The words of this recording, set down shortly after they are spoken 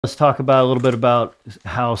Let's talk about a little bit about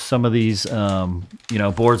how some of these,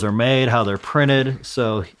 boards are made, how they're printed.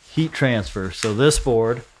 So heat transfer. So this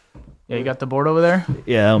board. Yeah, you got the board over there?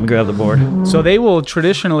 Yeah, let me grab the board. So they will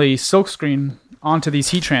traditionally silkscreen onto these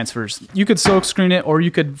heat transfers. You could silkscreen it or you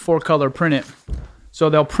could 4-color print it. So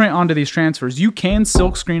they'll print onto these transfers. You can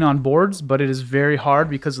silkscreen on boards, but it is very hard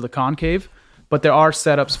because of the concave. But there are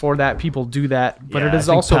setups for that. People do that. But it is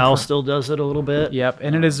also PAL still does it a little bit. Yep,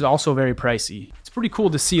 and it is also very pricey. It's pretty cool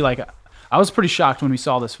to see. Like, I was pretty shocked when we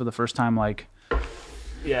saw this for the first time. Like,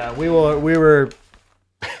 yeah, we were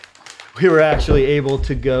actually able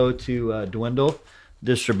to go to Dwindle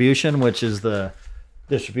Distribution, which is the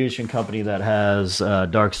distribution company that has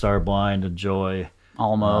Dark Star, Blind, and Joy.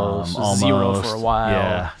 Almost Zero for a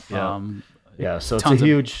while. Yeah. So it's a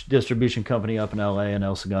huge distribution company up in LA and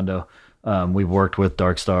El Segundo. We've worked with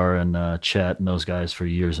Dark Star and Chet and those guys for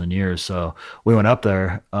years and years. So we went up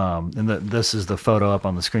there, and this is the photo up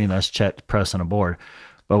on the screen. That's Chet pressing a board.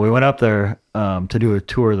 But we went up there to do a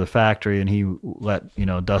tour of the factory, and he let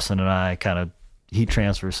Dustin and I kind of heat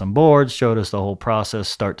transfer some boards, showed us the whole process,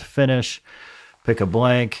 start to finish. Pick a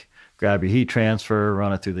blank, grab your heat transfer,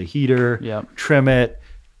 run it through the heater, trim it,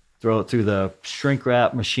 throw it through the shrink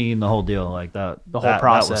wrap machine, the whole deal like that. The whole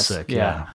process. That was sick. Yeah.